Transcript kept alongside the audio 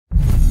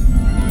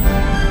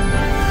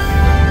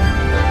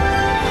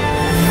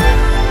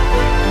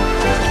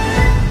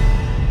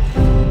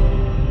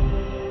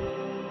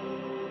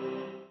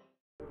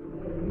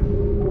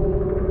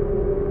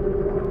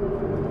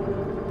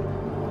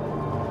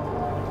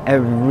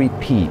Every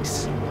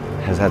piece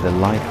has had a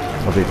life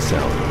of its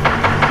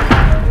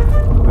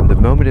own. From the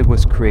moment it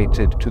was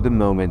created to the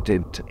moment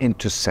it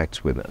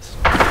intersects with us.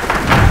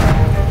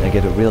 I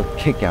get a real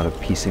kick out of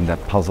piecing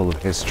that puzzle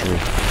of history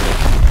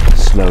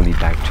slowly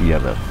back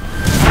together.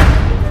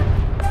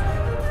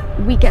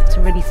 We get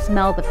to really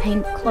smell the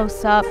paint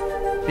close up.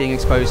 Being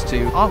exposed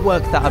to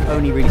artwork that I've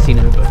only really seen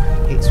in a book.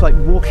 It's like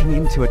walking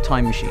into a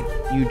time machine.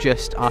 You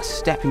just are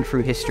stepping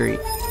through history.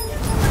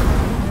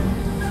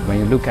 When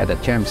you look at a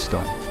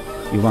gemstone,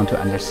 you want to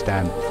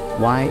understand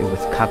why it was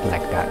cut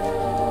like that.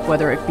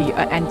 Whether it be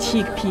an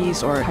antique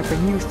piece or type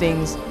of new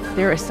things,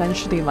 they're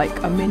essentially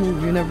like a mini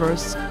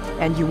universe,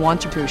 and you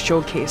want to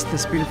showcase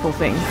this beautiful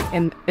thing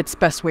in its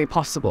best way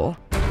possible.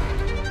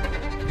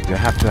 You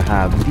have to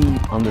have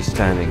deep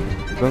understanding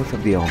both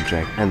of the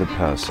object and the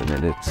person,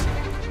 and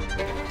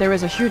there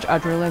is a huge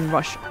adrenaline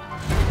rush.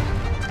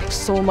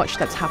 So much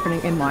that's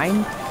happening in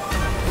mind.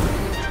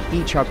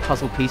 Each are a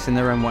puzzle piece in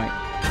their own way.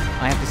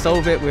 I have to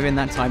solve it within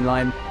that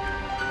timeline.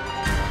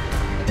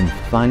 And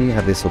finally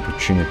have this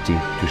opportunity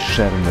to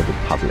share them with the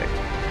public.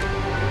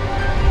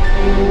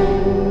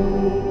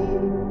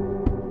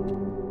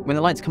 When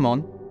the lights come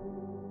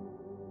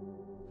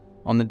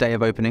on the day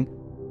of opening,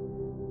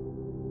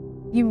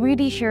 You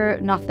really hear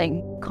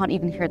nothing. Can't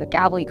even hear the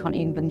gavel, you can't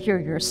even hear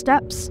your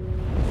steps.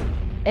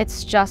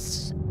 It's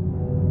just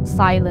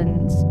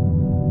silence.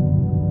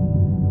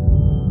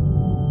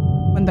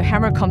 When the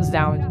hammer comes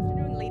down,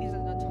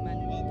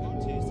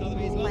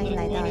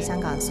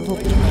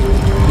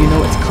 you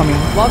know it's coming.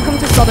 Welcome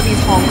to Sotheby's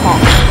Hong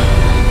Kong.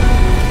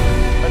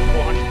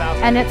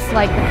 And it's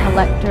like the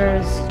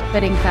collectors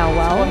bidding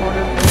farewell.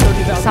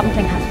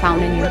 Something has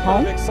found a new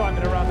home.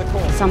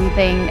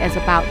 Something is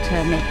about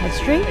to make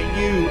history. A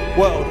new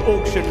world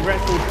auction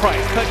record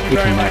price. Thank you We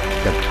very much.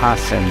 connect the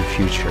past and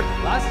future.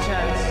 Last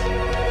chance.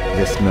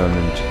 This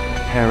moment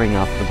pairing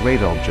up a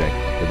great object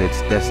with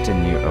its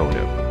destined new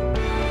owner.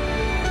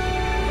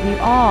 You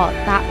are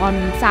that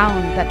one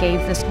sound that gave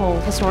this whole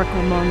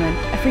historical moment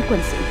a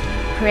frequency.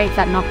 Create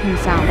that knocking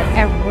sound that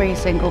every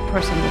single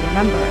person will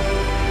remember.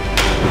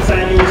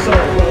 Samuel Soul,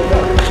 well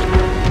done.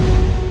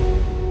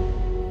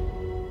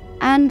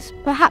 And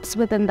perhaps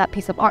within that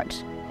piece of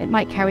art, it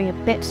might carry a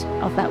bit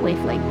of that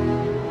wavelength.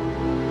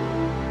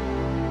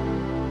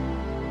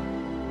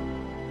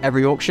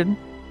 every auction,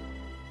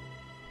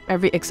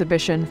 Every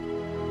exhibition,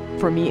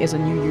 for me, is a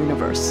new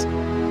universe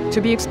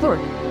to be explored.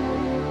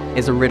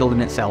 is a riddle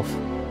in itself.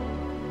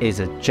 Is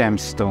a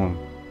gemstone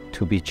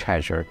to be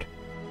treasured.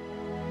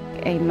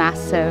 A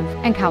massive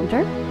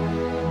encounter.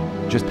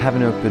 Just have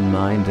an open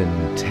mind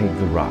and take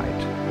the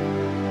ride.